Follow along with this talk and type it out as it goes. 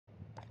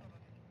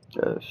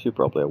She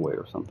probably away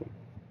or something.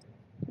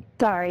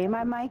 Sorry,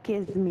 my mic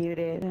is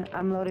muted.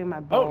 I'm loading my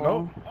bowl. Oh,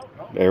 no.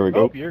 There we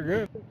go. Oh, you're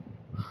good.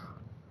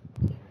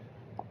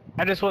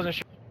 I just wasn't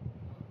sure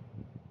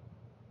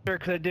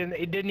because it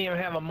didn't even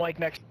have a mic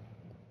next.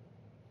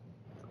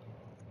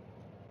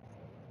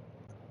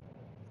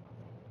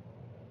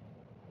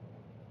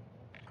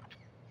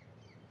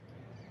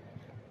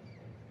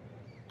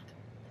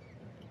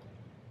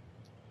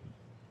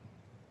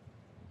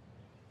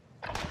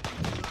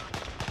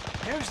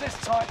 Use this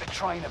time to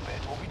train a bit.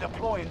 We'll be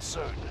deploying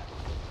soon.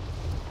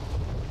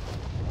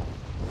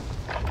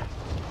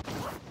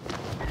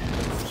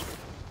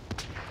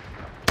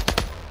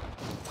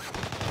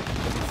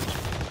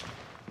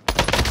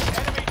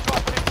 Enemy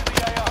dropping into the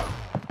AO.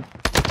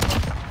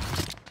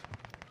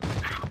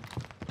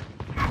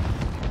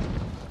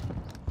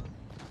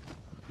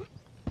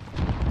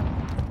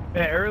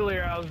 Yeah,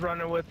 earlier I was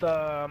running with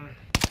I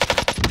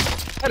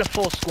had a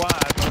full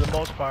squad for the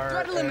most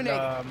part. And,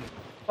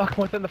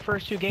 fucking within the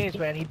first 2 games,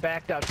 man, he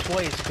backed out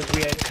twice because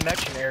we had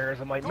connection errors.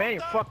 I'm like, man,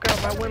 you fuck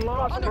up my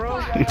win-loss, bro.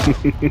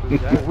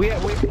 we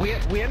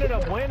ended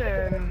up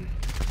winning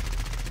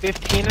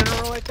 15 in a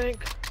row, I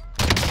think.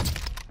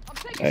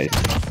 Nice.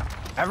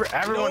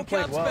 Everyone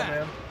played well,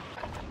 man.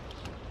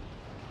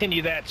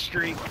 Continue that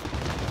streak.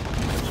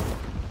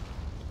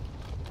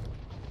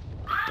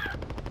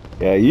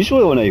 Yeah,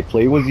 usually when I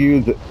play with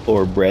you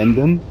or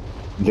Brandon,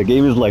 the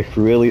game is like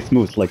really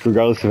smooth. Like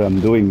regardless if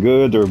I'm doing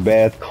good or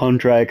bad,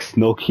 contracts,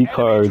 no key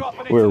card,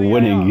 we're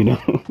winning. You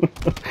know,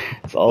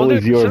 it's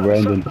always your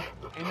Brandon.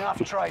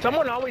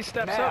 Someone always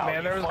steps up,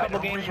 man. There was a couple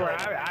games where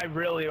I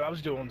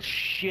was doing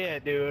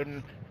shit, dude.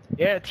 And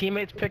yeah,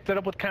 teammates picked it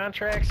up with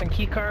contracts and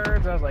key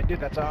cards. I was like, dude,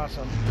 that's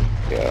awesome.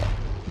 Yeah.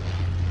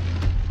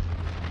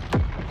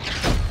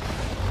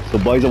 So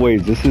by the way,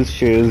 this is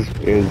Shiz.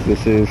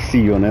 This is C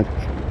Unit.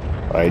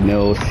 I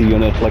know C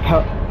Unit. Like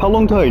how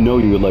long do I know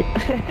you? Like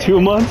 2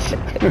 months?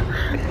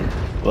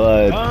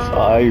 But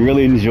I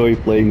really enjoy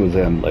playing with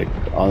him. Like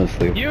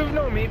honestly. You've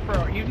known me for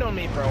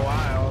a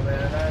while,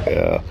 man.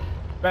 Yeah.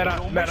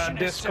 Met on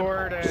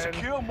Discord, and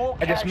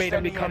I just made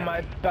him become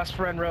my best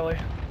friend, really.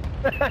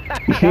 Yeah.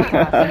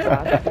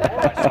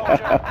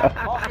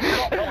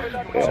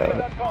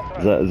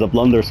 The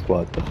Plunder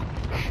squad.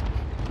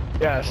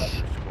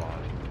 Yes.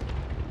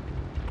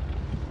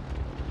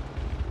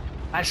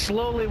 I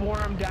slowly wore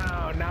him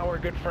down. Now we're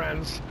good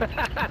friends.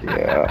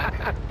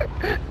 Yeah.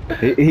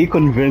 He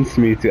convinced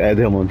me to add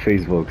him on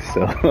Facebook,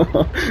 so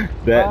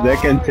that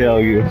can tell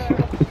you.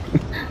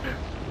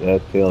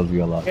 That tells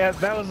you a lot. Yeah,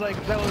 that was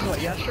what,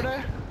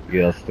 yesterday?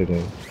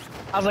 Yesterday.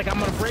 I was like, I'm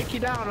gonna break you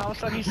down, and all of a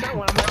sudden you sent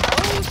one. I'm like,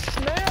 oh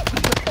snap!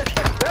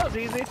 That was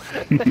easy.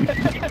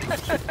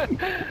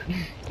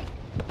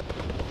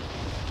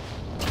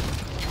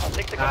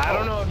 I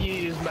don't know if you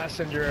use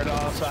Messenger at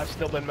all, so I've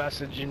still been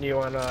messaging you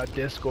on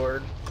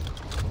Discord.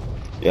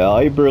 Yeah,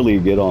 I barely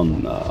get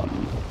on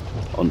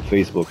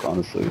Facebook,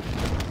 honestly.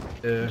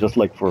 Yeah. Just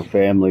like for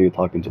family,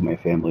 talking to my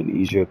family in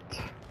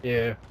Egypt.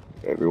 Yeah.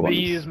 Everyone. Do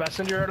you use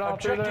Messenger at all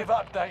through there?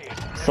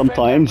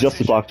 Sometimes, just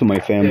to talk to my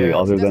family. Yeah.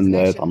 Other than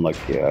that, I'm like,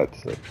 yeah,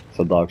 it's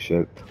a dog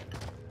shit.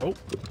 Oh,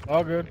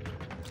 all good.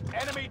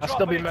 I'll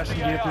still be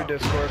messaging you through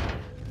Discord.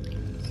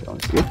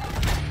 Sounds good.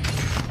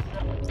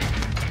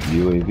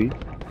 UAV.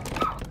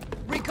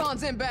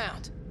 Recon's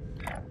inbound.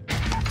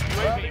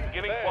 UAV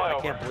beginning flyover.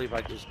 I can't believe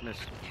I just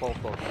missed both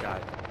those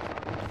guys.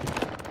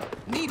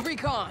 Need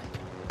recon.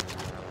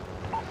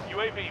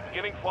 UAV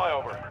beginning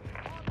flyover.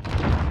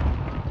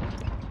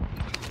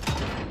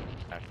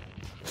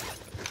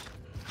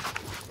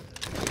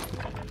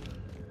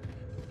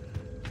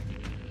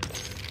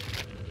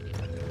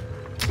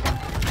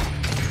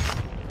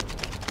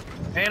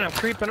 Man, I'm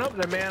creeping up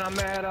there, man.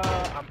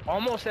 I'm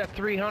almost at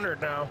 300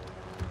 now.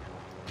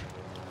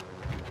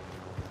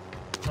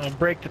 I'll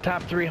break the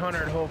top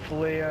 300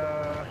 hopefully,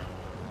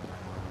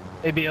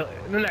 maybe in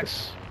the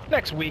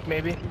next week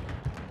maybe.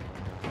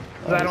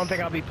 Cause I don't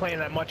think I'll be playing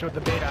that much with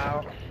the beta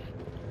out.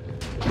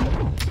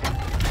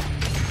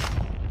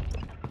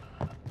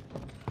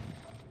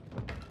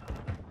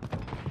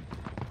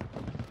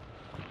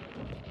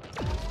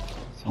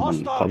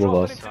 Hostile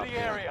dropping into the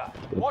area.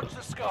 Watch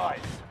the skies.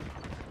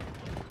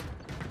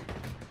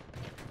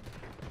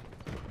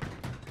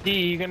 D,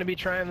 you gonna be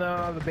trying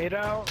the beta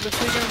out this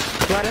weekend?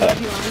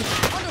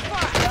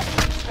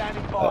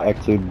 I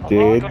actually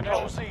did.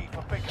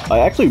 I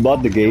actually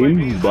bought the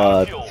game,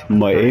 but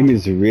my aim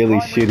is really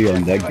shitty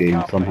on that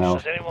game somehow.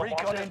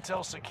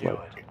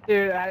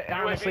 Dude,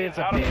 honestly, it's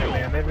a beta,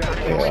 man. They've got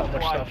to fix so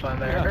much stuff on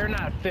there. They're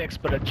not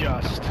fixed, but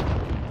adjust.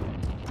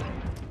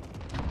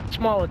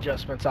 Small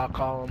adjustments, I'll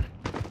call them.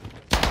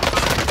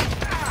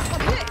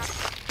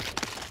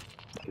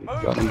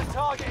 Move to the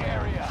target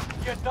area.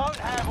 You don't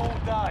have all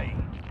day.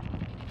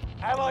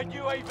 Allied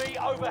UAV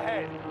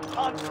overhead.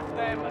 Hunt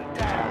them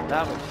down.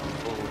 That was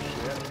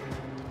bullshit.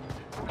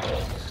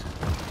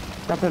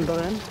 Up and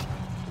balloon.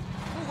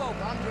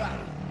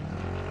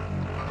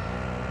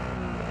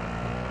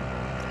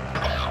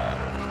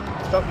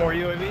 Got more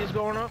UAVs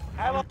going up?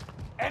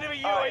 Enemy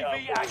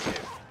UAV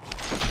active.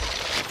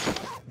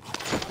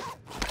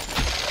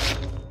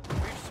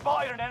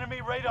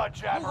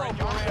 jabber in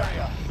your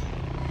area.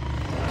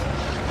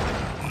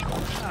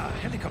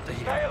 Helicopter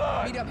here. Stay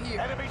alert. Meet up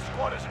here. Enemy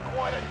squad has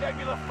acquired a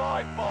Nebula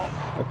 5 bomb.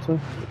 Actually, we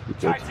go to the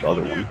Tactical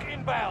other one. nuke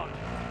inbound.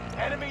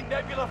 Enemy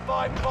Nebula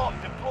 5 bomb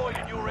deployed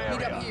in your area.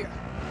 Meet up here.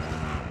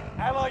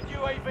 Allied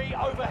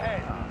UAV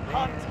overhead.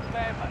 Hunt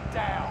them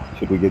down.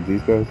 Should we get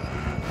these guys?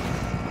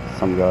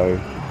 Some guy.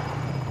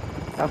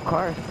 Of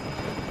course.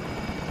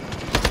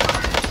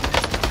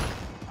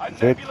 A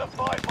Nebula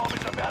 5 bomb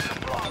is about to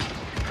blow.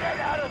 Get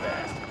out of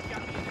there.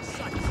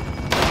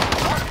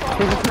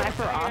 There's a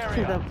sniper off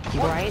to the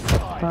right.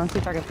 Let's see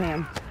if I can see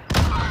him.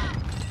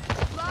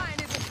 Flying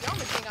isn't the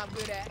only thing I'm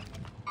good at.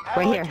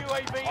 Right here.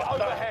 Allied UAV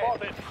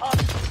overhead.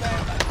 Hunt them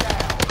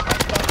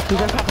down.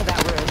 He's on top of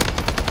that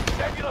roof.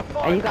 Nebula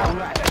 5 And you got bomb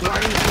one is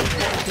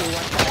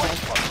one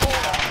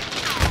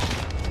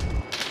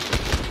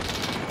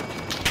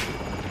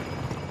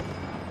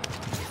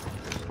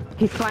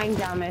He's flying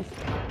down, miss.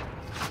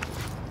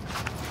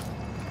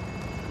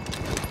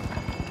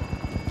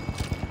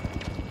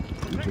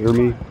 You hear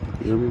me?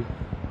 You hear me?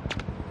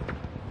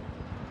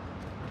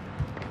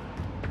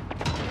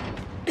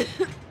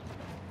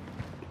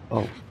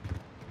 Oh.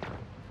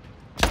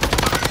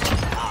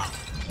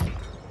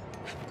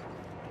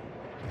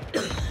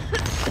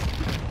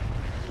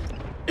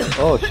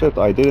 Oh shit,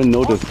 I didn't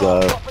notice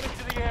the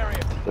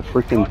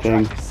freaking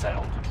thing.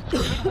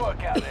 Good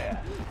work out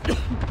there.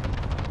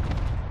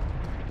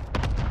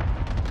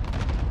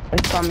 They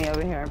spawned me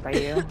over here by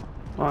you.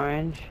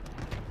 Orange.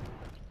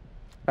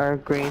 Or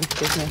green,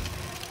 excuse me.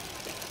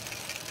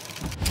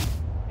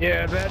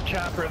 Yeah, that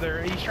chopper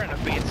there, he's trying to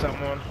beat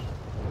someone.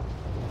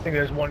 I think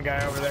there's one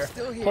guy over there.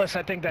 Still here. Plus,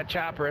 I think that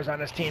chopper is on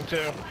his team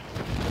too.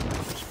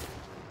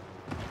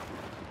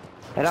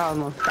 It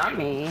almost got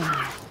me.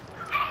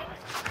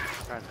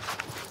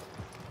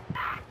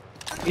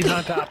 He's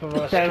on top of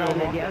us. So, Kill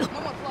him. yeah. No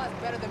one flies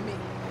better than me.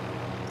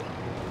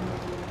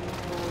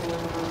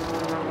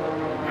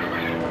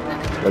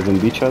 Guys in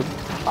beachhead?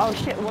 Oh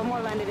shit, one more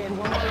landed in,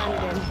 one more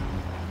landed in.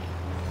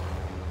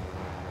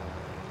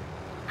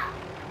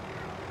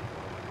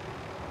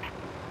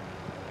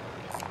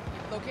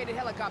 Located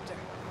helicopter.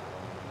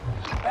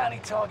 Bounty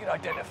target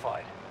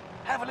identified.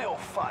 Have a little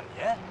fun,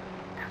 yeah?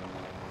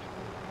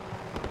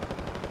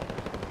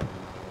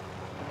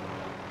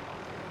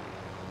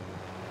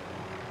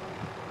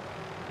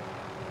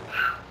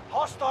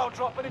 Hostile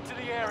dropping into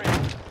the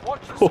area.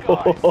 Watch the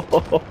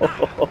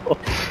skies.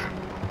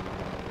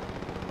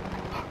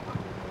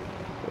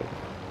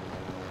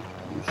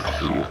 Let's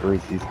see,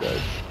 where's these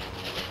guys?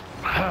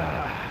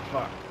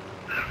 Fuck.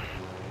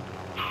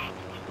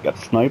 Got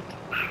sniped?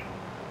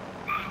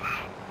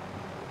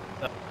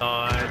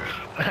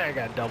 I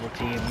got double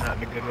teamed, not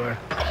in a good way.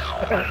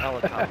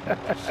 Helicopter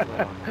just slid on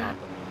top of me.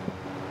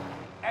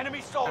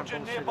 Enemy soldier What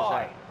bullshit is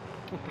nearby.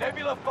 that?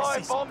 Nebula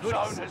 5 bomb zone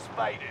has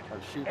faded. I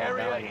was shooting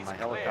Area down and is my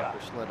clear.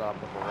 helicopter slid off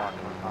with a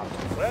rocket on top of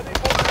me. Ready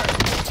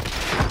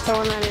for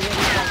Someone landed in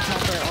that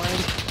chopper,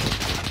 orange.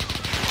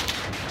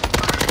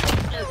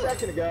 A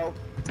second ago,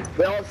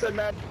 they all said,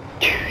 man,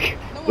 No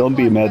one Don't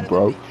be flies mad, better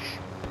bro. than me.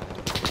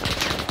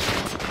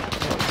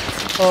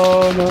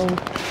 Oh no.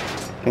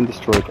 Can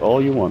destroy it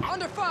all you want.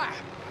 Under fire.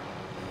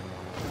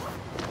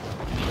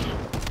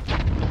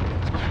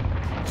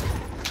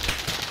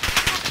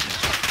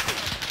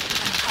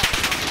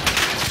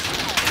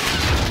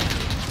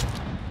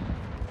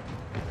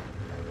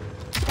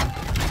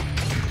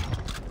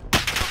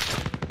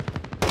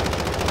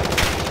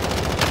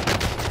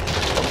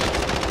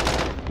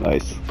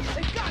 Nice.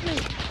 They got me.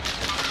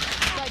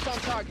 Sights on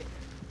target.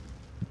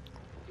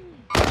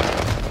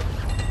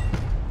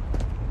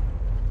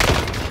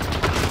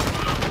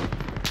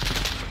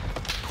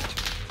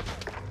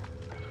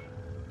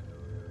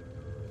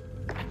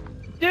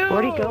 Dude,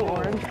 Where'd he go,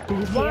 orange? Did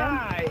you see him?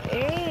 why?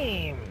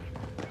 Aim.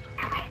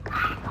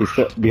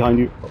 He's behind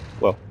you.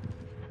 Well,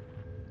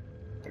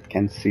 I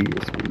can't see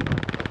your screen.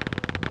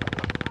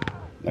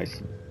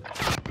 Nice.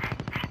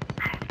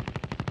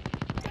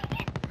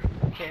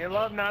 Okay,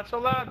 love, not so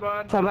loud,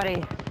 bud.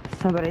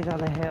 Somebody's on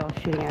the hill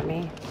shooting at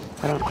me.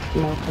 I don't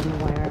know from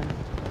where.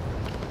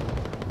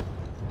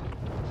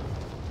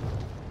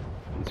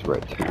 It's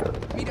right here.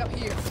 Meet up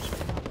here.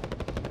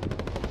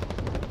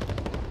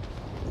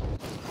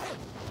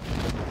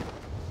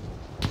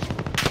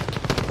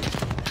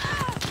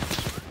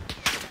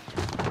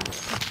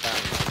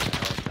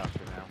 Helicopter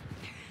now.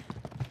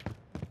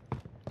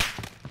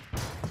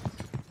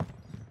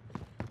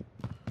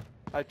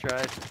 I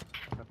tried.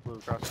 I flew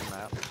across the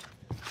map.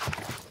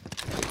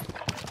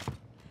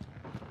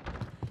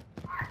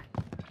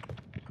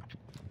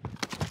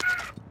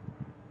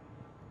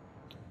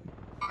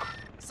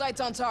 Sights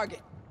on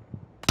target.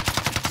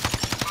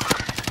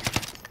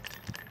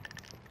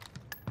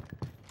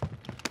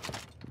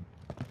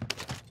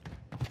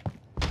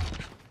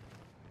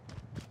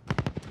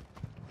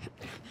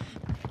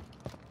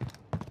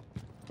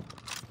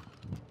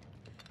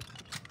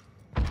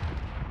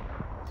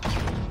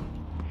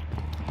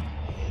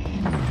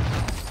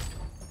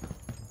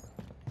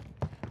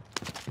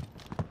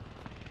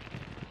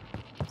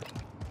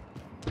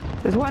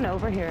 There's one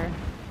over here.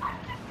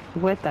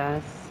 with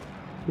us,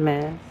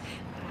 miss.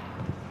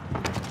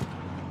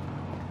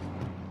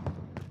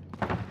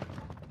 I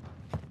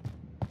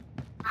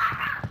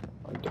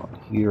don't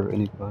hear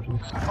anybody.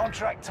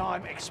 Contract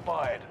time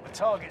expired. The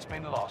target's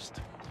been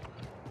lost.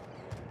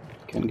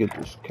 Can't get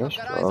this cash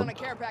Got eyes on a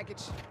drop. care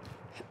package.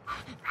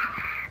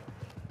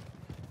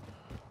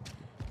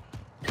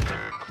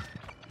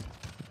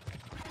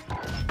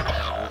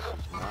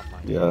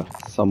 Yeah,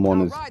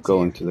 someone is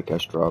going to the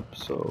cash drop,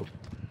 so...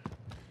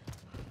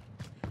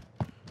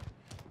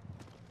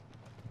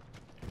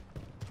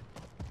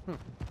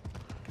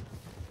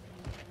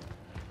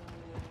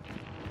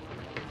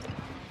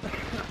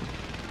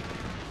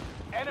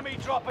 Enemy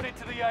dropping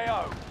into the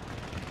AO.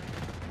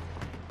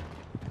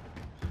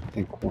 I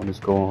think one is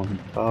going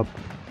up.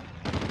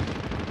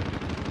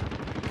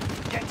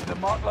 Get to the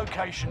marked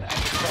location and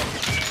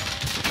defend.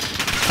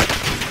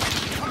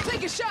 I'm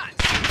taking shots.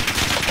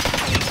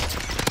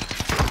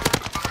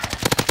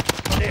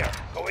 There,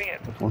 going in.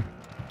 That one.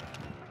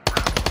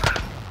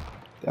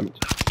 Damn it.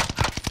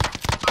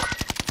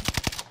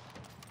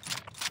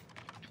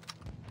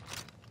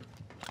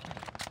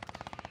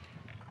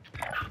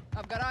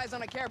 I've got eyes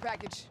on a care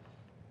package.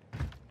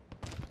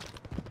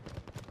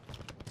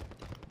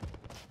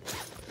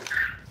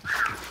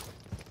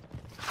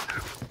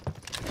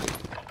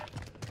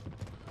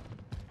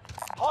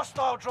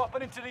 Hostile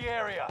dropping into the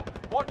area.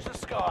 Watch the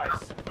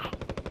skies.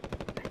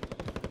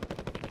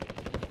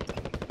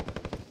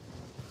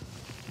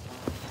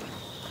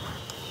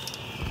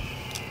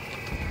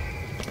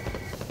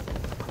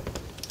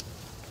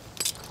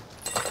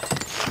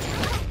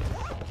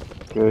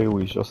 Okay,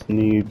 we just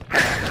need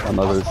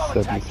another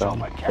Hostile 70 attack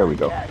sound. chopper There we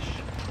go. carrying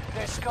cash.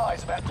 Their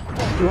sky's about to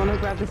fall. You want to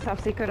grab this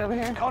top secret over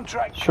here?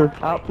 Contract Sure.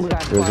 Oh, we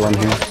got There's one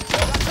here.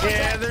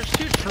 Yeah, there's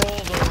 2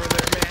 trolls over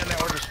there, man,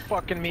 that were just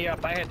fucking me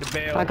up. I had to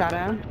bail. I got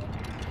him.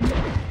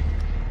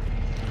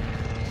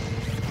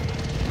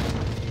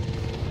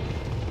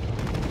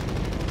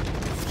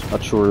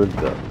 Not sure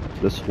that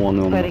this one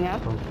on Lighting the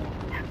up. top.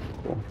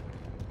 Cool.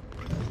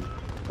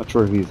 Not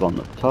sure if he's on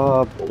the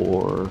top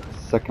or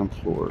second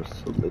floor,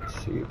 so let's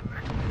see.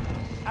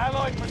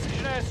 Allied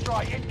precision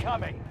airstrike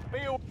incoming.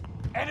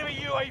 Enemy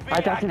UAV I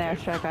dropped an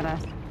active. airstrike on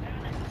us.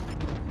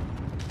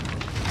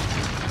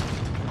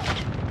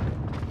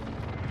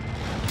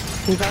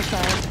 He's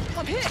outside.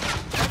 I'm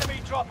hit. Enemy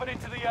dropping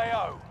into the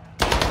AO.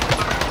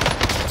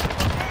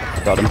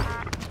 Got him.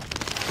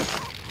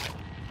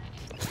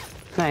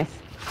 Nice.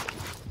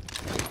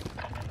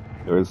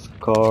 There's a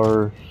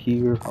car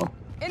here. Oh,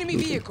 Enemy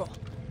vehicle.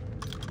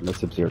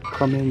 unless if they're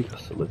coming,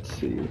 so let's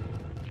see.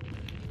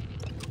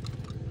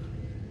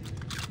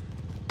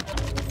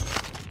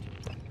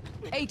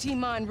 AT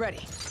mine ready.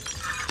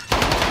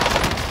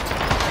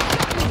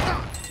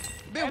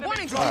 Been Enemy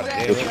wanting to do dropping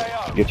that. into the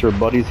AO. Get your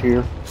buddies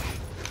here.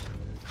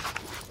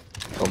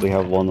 Probably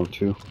have 1 or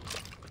 2.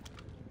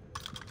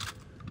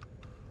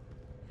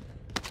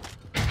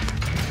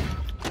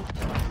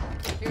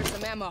 Here's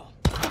some ammo.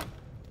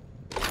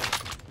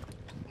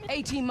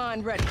 AT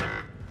mine ready.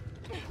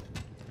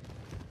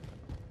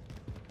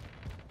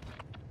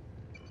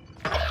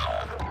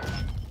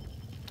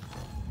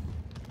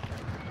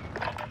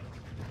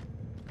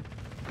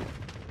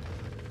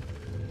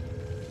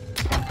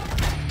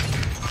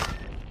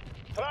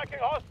 Tracking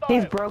hostile.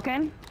 He's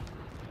broken.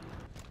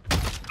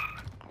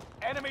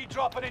 Enemy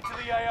dropping into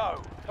the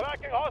AO.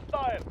 Tracking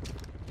hostile.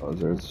 Oh,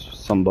 there's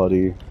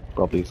somebody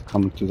probably is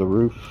coming to the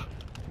roof.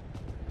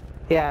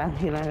 Yeah,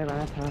 he landed on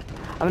us. I'm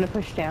gonna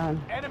push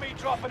down. Enemy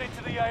dropping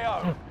into the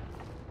AO.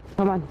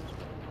 Come on.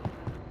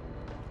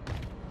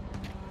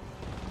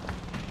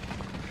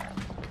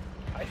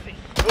 I see.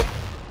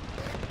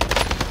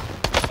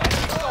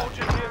 Enemy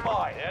soldiers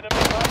nearby. Enemy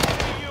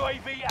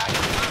UAV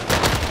active.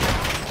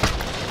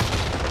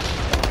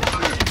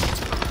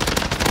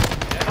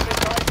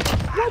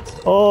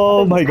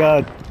 Oh my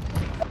god.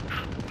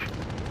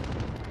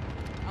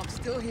 I'm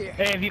still here.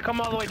 Hey, if you come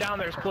all the way down,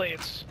 there's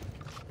plates.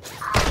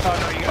 Oh,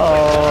 no, you got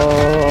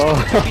Oh.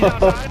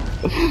 outside?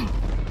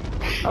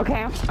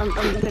 Okay, I'm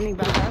sending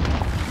back up.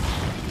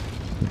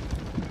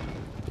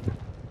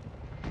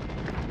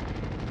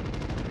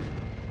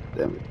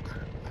 Damn it.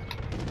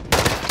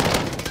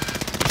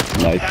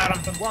 Nice.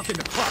 Got him. Walk in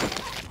the front.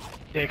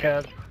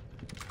 Dickhead.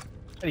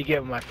 How do you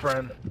give him, my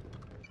friend?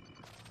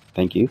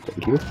 Thank you,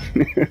 thank you.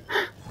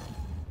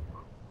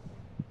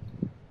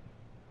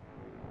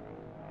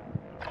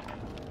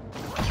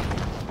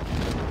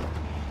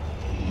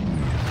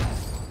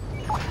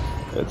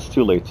 It's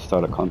too late to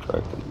start a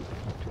contract.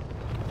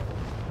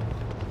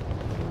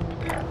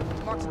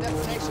 Mark the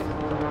destination.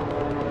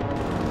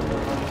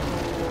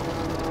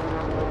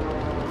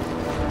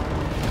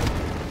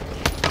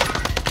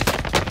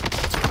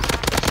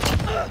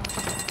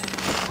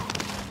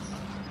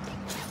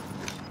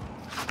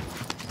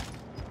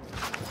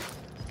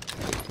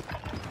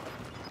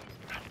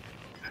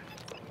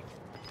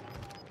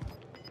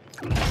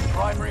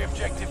 Primary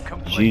objective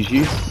complete.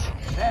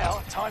 GG's.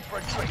 Now, time for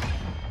a drink.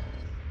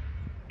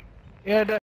 Yeah,